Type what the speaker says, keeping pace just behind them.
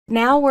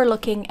now we're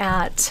looking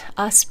at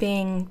us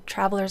being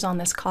travelers on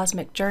this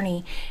cosmic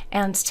journey,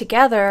 and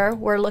together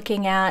we're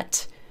looking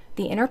at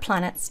the inner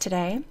planets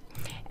today.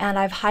 And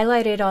I've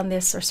highlighted on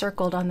this, or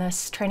circled on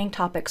this, training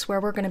topics where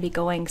we're going to be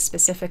going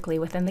specifically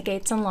within the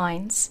gates and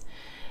lines.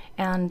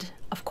 And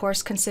of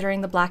course,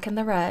 considering the black and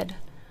the red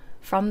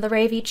from the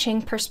Rave I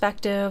Ching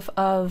perspective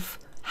of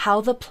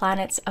how the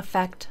planets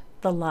affect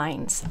the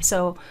lines.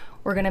 So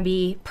we're going to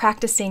be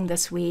practicing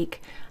this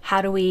week,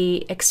 how do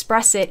we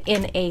express it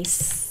in a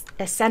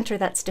center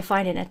that's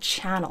defined in a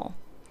channel.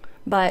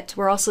 But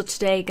we're also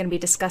today going to be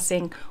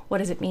discussing what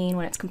does it mean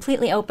when it's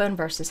completely open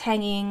versus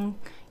hanging,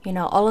 you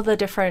know, all of the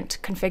different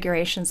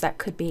configurations that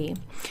could be.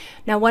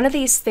 Now, one of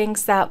these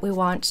things that we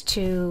want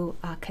to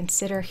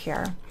consider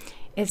here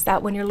is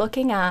that when you're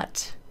looking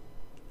at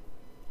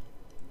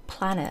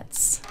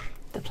planets,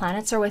 the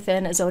planets are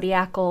within a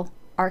zodiacal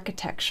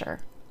architecture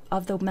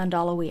of the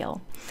mandala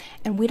wheel.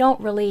 And we don't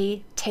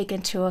really take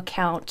into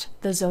account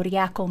the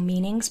zodiacal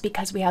meanings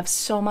because we have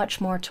so much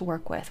more to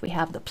work with. We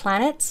have the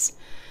planets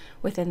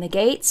within the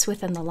gates,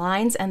 within the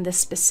lines, and the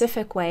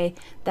specific way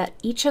that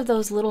each of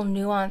those little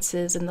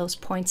nuances and those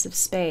points of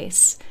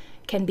space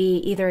can be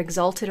either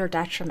exalted or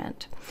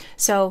detriment.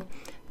 So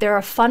they're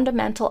a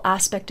fundamental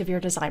aspect of your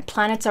design.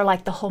 Planets are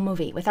like the whole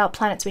movie. Without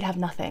planets, we'd have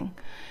nothing.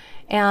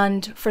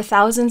 And for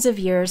thousands of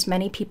years,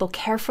 many people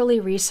carefully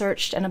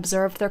researched and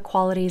observed their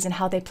qualities and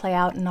how they play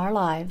out in our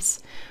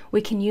lives. We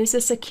can use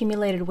this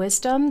accumulated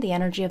wisdom. The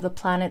energy of the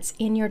planets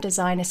in your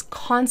design is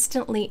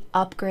constantly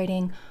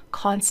upgrading,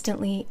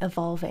 constantly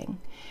evolving.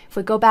 If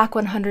we go back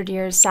 100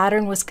 years,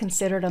 Saturn was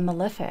considered a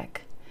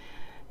malefic,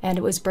 and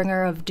it was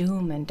bringer of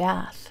doom and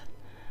death.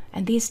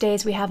 And these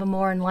days, we have a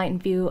more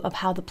enlightened view of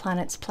how the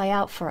planets play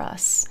out for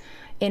us.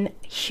 In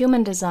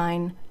human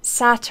design,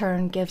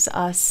 Saturn gives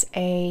us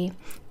a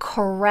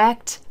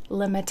correct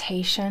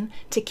limitation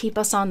to keep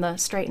us on the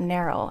straight and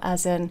narrow,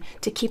 as in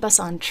to keep us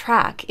on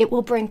track. It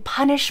will bring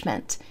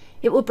punishment.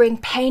 It will bring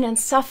pain and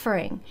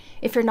suffering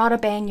if you're not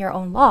obeying your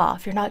own law,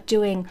 if you're not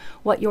doing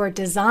what you're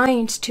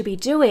designed to be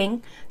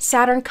doing.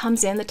 Saturn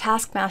comes in, the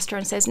taskmaster,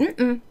 and says,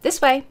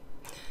 this way.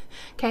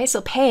 Okay,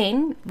 so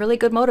pain, really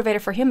good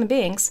motivator for human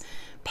beings.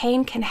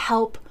 Pain can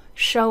help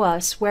show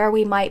us where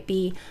we might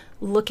be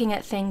looking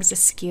at things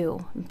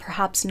askew,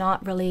 perhaps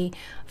not really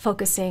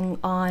focusing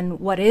on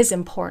what is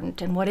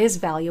important and what is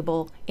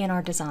valuable in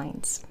our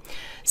designs.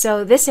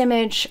 So this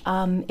image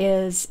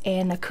is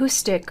an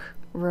acoustic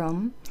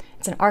room.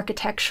 It's an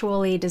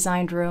architecturally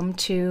designed room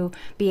to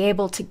be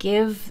able to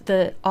give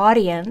the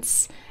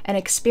audience an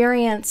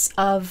experience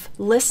of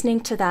listening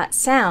to that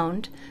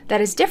sound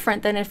that is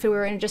different than if we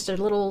were in just a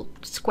little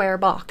square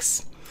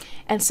box.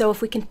 And so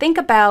if we can think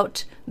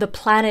about the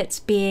planets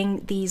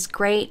being these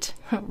great,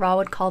 Ra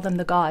would call them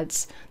the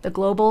gods, the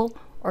global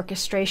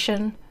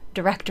orchestration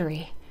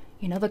directory,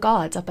 you know, the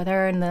gods up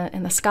there in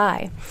the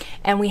sky.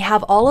 And we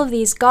have all of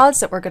these gods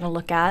that we're going to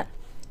look at.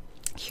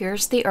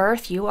 Here's the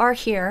Earth, you are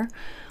here,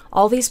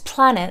 all these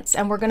planets,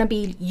 and we're going to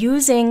be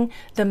using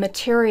the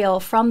material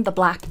from the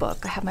Black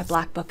Book. I have my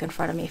Black Book in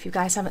front of me. If you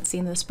guys haven't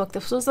seen this book,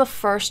 this was the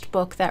first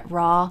book that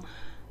Ra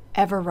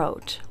ever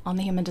wrote on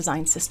the human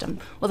design system.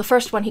 Well, the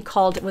first one he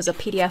called, it was a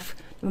PDF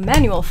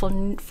manual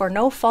for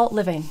no fault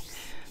living,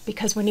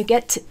 because when you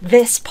get to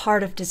this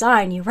part of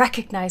design, you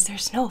recognize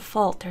there's no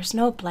fault, there's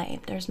no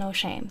blame, there's no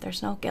shame,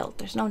 there's no guilt,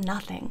 there's no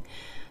nothing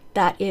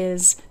that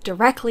is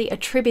directly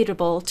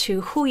attributable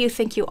to who you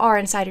think you are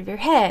inside of your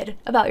head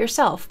about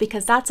yourself,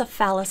 because that's a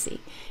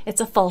fallacy.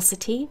 It's a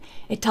falsity.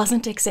 It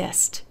doesn't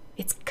exist.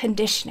 It's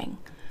conditioning,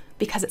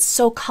 because it's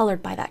so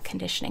colored by that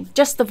conditioning,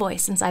 just the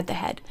voice inside the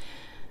head.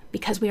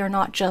 Because we are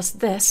not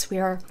just this, we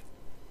are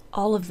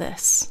all of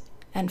this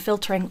and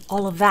filtering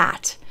all of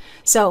that.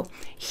 So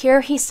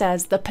here he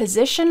says the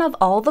position of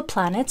all the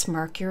planets,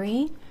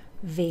 Mercury,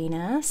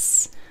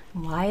 Venus.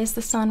 Why is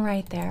the sun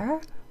right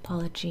there?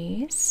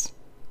 Apologies.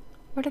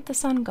 Where did the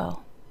sun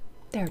go?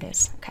 There it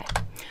is. Okay.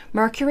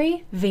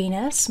 Mercury,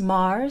 Venus,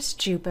 Mars,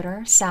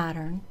 Jupiter,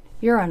 Saturn,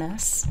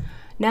 Uranus,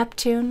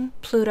 Neptune,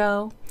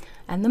 Pluto,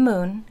 and the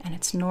moon, and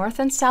its north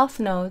and south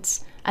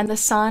nodes, and the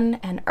sun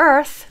and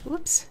Earth,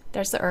 whoops,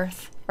 there's the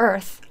Earth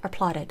are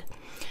plotted.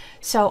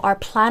 So our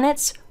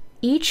planets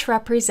each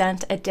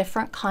represent a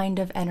different kind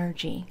of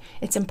energy.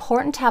 It's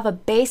important to have a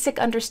basic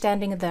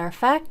understanding of their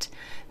effect.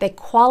 They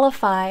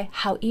qualify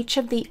how each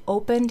of the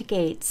opened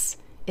gates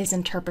is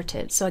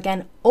interpreted. So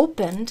again,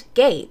 opened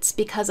gates,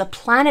 because a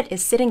planet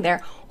is sitting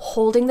there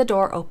holding the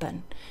door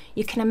open.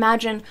 You can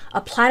imagine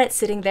a planet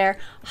sitting there,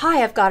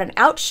 hi, I've got an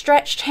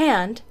outstretched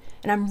hand,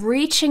 and I'm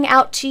reaching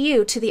out to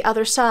you to the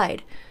other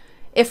side.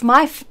 If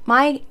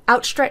my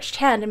outstretched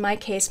hand, in my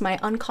case, my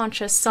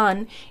unconscious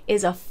sun,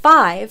 is a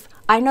 5,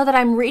 I know that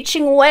I'm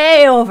reaching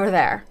way over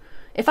there.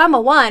 If I'm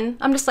a 1,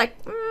 I'm just like,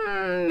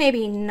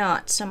 maybe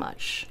not so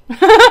much.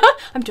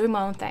 I'm doing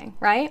my own thing,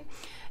 right?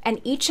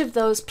 And each of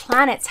those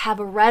planets have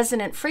a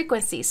resonant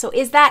frequency. So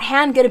is that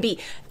hand going to be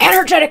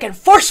energetic and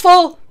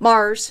forceful,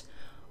 Mars?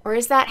 Or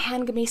is that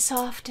hand going to be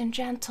soft and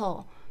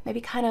gentle?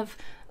 Maybe kind of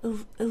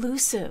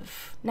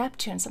elusive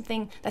Neptune,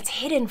 something that's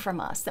hidden from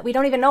us, that we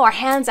don't even know, our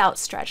hands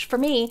outstretched. For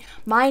me,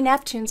 my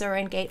Neptunes are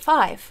in gate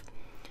 5.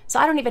 So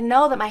I don't even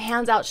know that my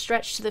hand's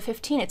outstretched to the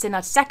 15. It's in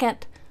a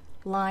second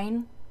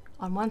line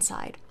on one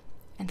side.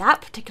 And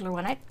that particular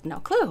one, I have no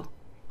clue,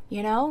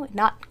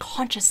 not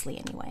consciously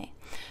anyway.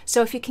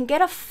 So if you can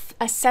get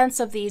a sense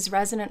of these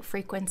resonant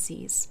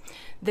frequencies,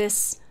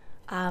 this,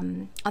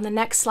 on the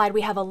next slide,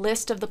 we have a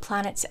list of the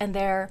planets and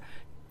their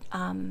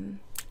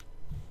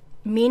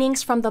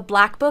meanings from the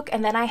Black Book,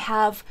 and then I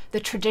have the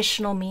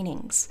traditional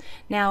meanings.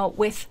 Now,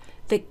 with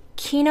the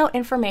keynote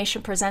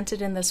information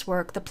presented in this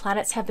work, the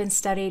planets have been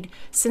studied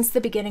since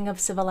the beginning of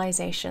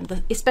civilization,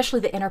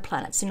 especially the inner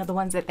planets, the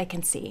ones that they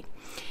can see.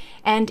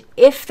 And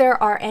if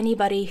there are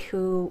anybody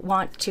who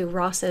want to,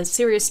 Ross says,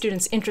 serious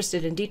students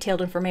interested in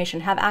detailed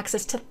information have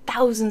access to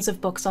thousands of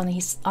books on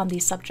these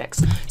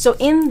subjects. So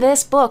in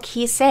this book,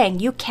 he's saying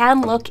you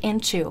can look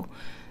into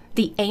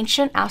the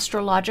ancient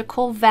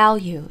astrological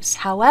values.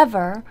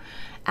 However,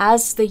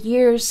 as the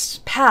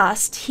years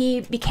passed, he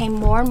became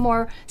more and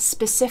more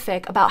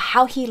specific about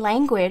how he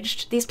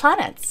languaged these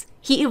planets.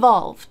 He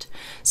evolved.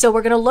 So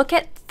we're going to look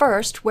at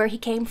first where he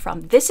came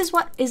from. This is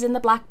what is in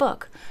the Black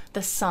Book.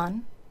 The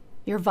sun,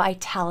 your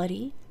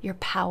vitality, your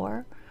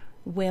power,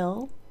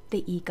 will,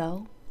 the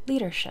ego,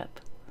 leadership.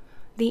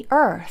 The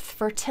earth,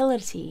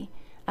 fertility,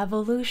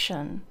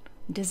 evolution,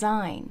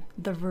 design,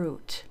 the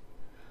root.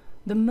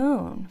 The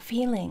moon,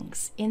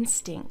 feelings,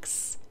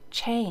 instincts,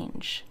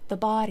 change, the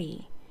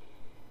body.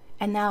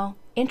 And now,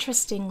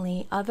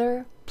 interestingly,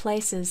 other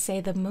places say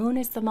the moon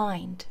is the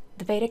mind.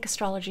 The Vedic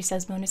astrology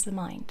says moon is the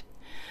mind.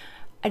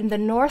 And the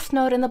North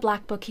Node in the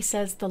Black Book, he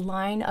says the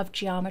line of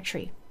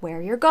geometry,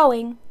 where you're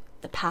going,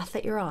 the path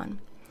that you're on.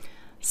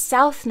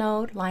 South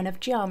Node, line of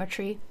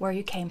geometry, where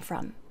you came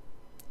from.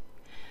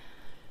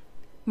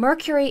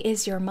 Mercury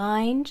is your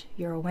mind,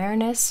 your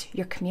awareness,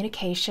 your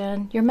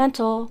communication, your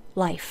mental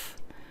life.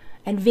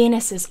 And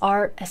Venus is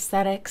art,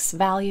 aesthetics,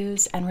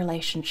 values, and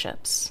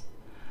relationships.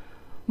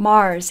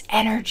 Mars,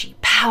 energy,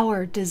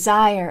 power,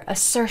 desire,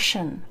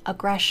 assertion,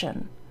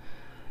 aggression.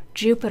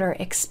 Jupiter,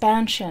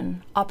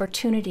 expansion,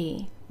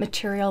 opportunity,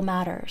 material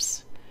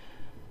matters.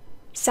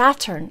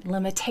 Saturn,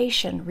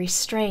 limitation,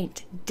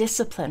 restraint,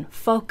 discipline,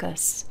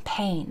 focus,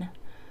 pain.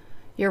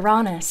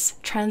 Uranus,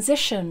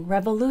 transition,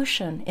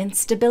 revolution,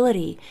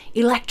 instability,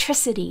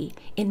 electricity,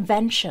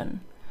 invention.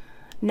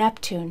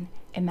 Neptune,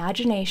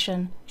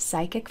 imagination,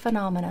 psychic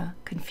phenomena,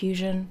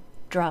 confusion,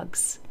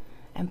 drugs.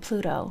 And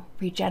Pluto,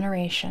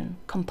 regeneration,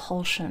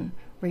 compulsion,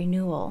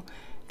 renewal,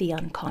 the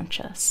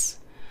unconscious.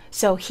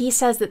 So he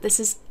says that this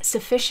is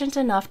sufficient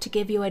enough to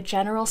give you a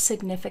general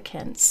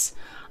significance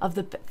of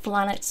the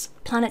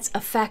planet's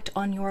effect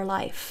on your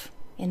life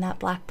in that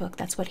Black Book.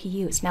 That's what he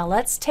used. Now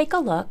let's take a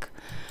look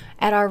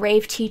at our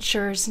rave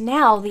teachers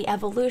now, the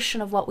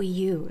evolution of what we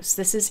use.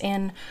 This is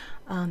in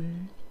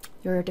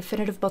your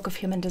definitive book of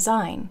human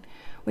design.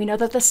 We know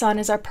that the sun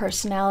is our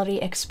personality,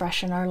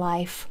 expression, our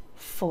life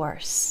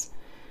force.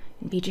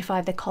 In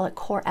BG5, they call it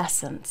core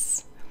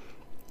essence.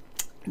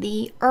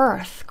 The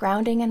earth,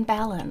 grounding and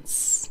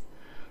balance.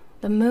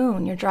 The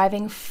moon, your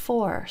driving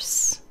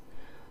force.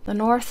 The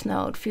north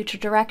node, future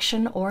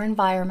direction or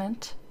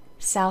environment.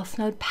 South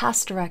node,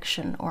 past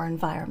direction or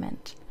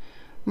environment.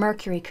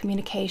 Mercury,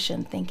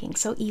 communication, thinking.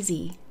 So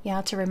easy,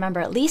 to remember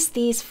at least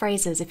these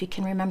phrases if you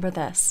can remember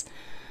this.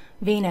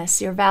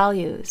 Venus, your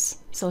values,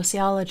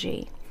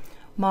 sociology.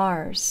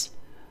 Mars,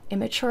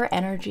 immature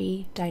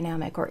energy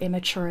dynamic or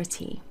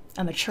immaturity,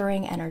 a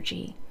maturing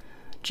energy.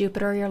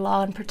 Jupiter, your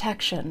law and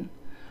protection.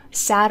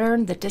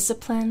 Saturn, the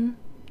discipline,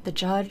 the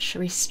judge,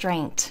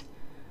 restraint.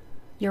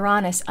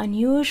 Uranus,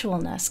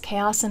 unusualness,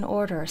 chaos and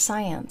order,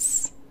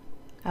 science.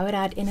 I would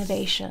add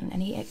innovation,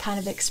 any kind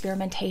of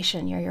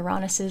experimentation. Your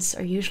Uranuses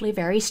are usually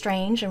very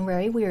strange and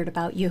very weird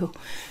about you.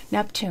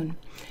 Neptune,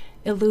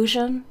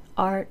 illusion,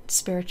 art,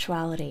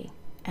 spirituality.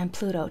 And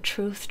Pluto,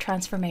 truth,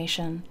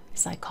 transformation,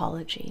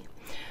 psychology.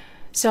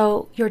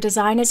 So your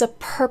design is a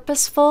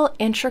purposeful,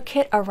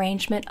 intricate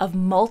arrangement of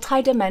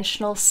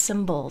multidimensional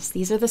symbols.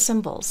 These are the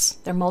symbols.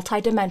 They're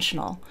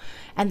multidimensional,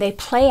 and they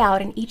play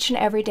out in each and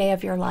every day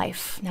of your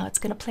life. Now, it's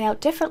going to play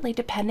out differently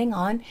depending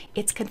on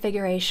its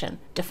configuration.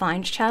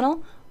 Defined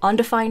channel,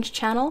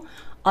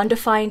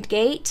 undefined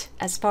gate,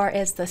 as far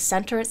as the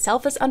center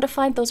itself is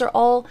undefined. Those are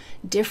all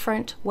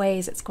different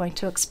ways it's going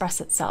to express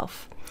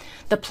itself.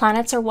 The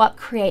planets are what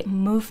create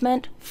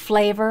movement,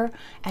 flavor,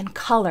 and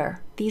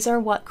color. These are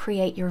what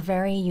create your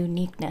very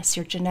uniqueness,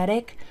 your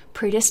genetic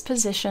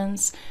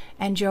predispositions,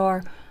 and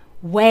your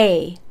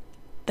way,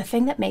 the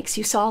thing that makes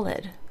you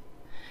solid.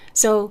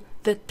 So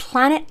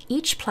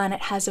each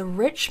planet has a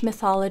rich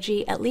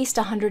mythology, at least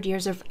 100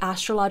 years of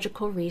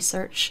astrological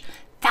research,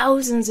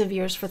 thousands of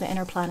years for the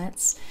inner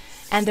planets,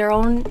 and their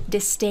own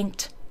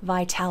distinct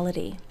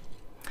vitality.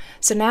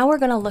 So now we're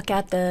going to look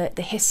at the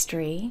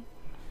history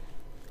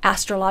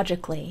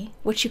astrologically,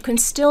 which you can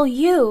still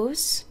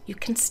use, you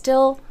can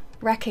still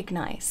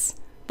recognize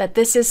that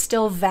this is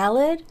still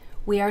valid.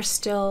 We are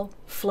still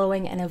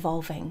flowing and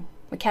evolving.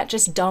 We can't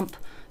just dump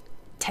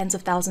tens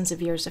of thousands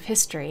of years of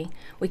history,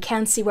 we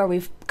can see where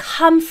we've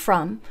come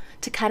from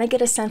to kind of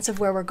get a sense of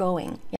where we're going.